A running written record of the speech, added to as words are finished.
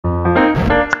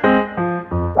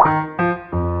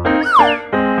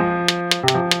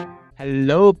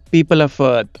Hello people of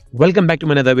Earth, welcome back to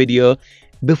another video.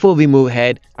 Before we move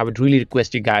ahead, I would really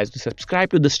request you guys to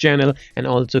subscribe to this channel and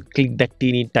also click that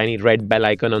teeny tiny red bell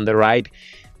icon on the right.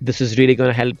 This is really going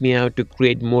to help me out to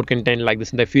create more content like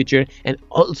this in the future, and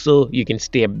also you can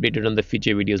stay updated on the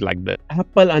future videos like this.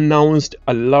 Apple announced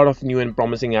a lot of new and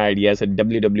promising ideas at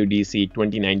WWDC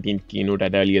 2019 keynote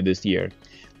at earlier this year.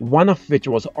 One of which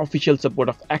was official support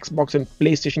of Xbox and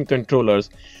PlayStation controllers,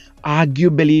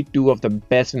 arguably two of the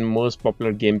best and most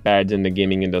popular gamepads in the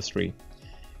gaming industry.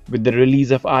 With the release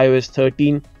of iOS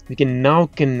 13, we can now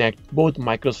connect both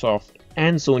Microsoft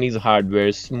and Sony's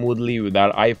hardware smoothly with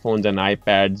our iPhones and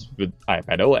iPads with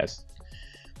iPadOS.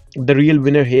 The real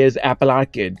winner here is Apple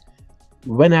Arcade.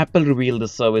 When Apple revealed the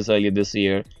service earlier this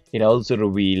year, it also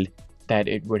revealed that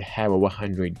it would have over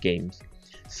 100 games,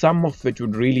 some of which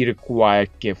would really require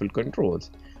careful controls.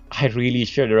 I really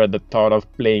shudder at the thought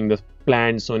of playing the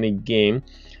planned Sony game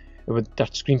with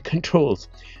touchscreen controls.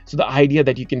 So the idea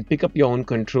that you can pick up your own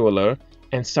controller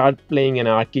and start playing an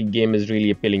arcade game is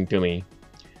really appealing to me.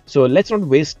 So let's not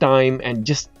waste time and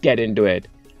just get into it.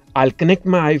 I'll connect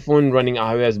my iPhone running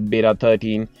iOS beta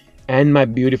 13 and my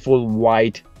beautiful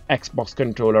white Xbox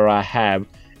controller I have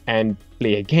and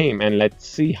play a game, and let's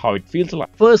see how it feels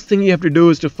like. First thing you have to do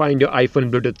is to find your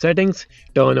iPhone Bluetooth settings,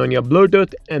 turn on your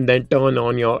Bluetooth, and then turn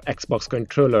on your Xbox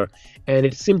controller, and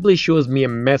it simply shows me a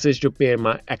message to pair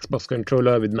my Xbox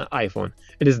controller with my iPhone.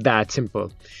 It is that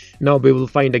simple. Now we will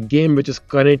find a game which is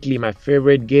currently my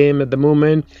favorite game at the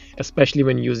moment, especially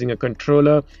when using a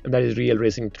controller, and that is Real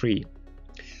Racing 3.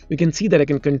 We can see that I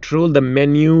can control the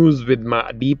menus with my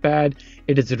D-pad.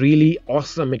 It is really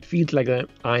awesome. It feels like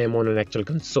I am on an actual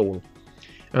console.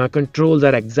 Controls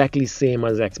are exactly same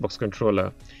as Xbox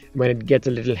controller. When it gets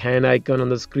a little hand icon on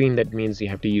the screen, that means you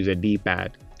have to use a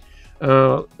D-pad.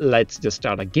 Let's just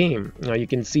start a game. Now you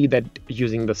can see that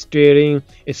using the steering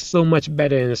is so much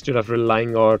better instead of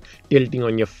relying or tilting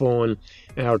on your phone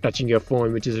or touching your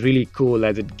phone, which is really cool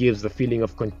as it gives the feeling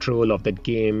of control of that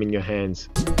game in your hands.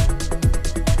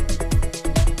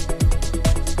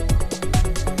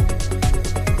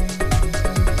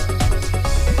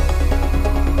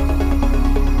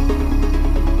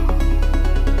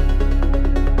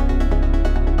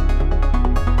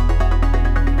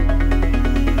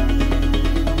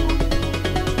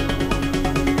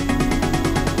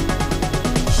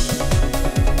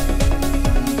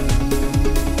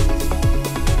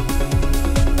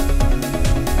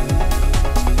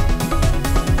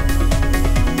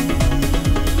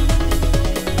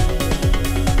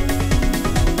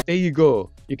 There you go.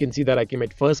 You can see that I came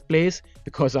at first place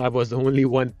because I was the only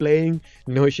one playing.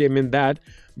 No shame in that.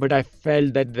 But I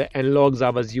felt that the analogs I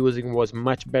was using was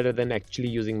much better than actually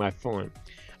using my phone.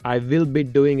 I will be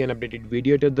doing an updated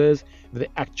video to this with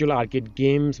the actual arcade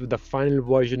games with the final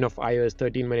version of iOS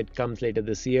 13 when it comes later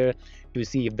this year, to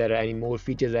see if there are any more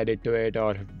features added to it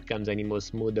or if it becomes any more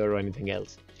smoother or anything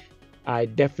else. I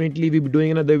definitely will be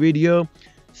doing another video.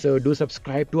 So do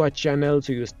subscribe to our channel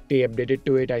so you stay updated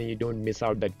to it and you don't miss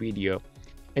out that video.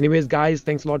 Anyways guys,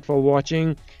 thanks a lot for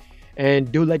watching, and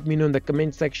do let me know in the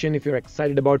comment section if you're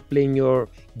excited about playing your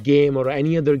game or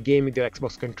any other game with your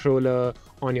Xbox controller,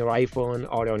 on your iPhone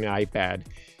or on your iPad.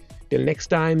 Till next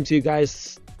time, see you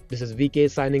guys. This is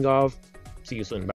VK signing off. See you soon. Bye.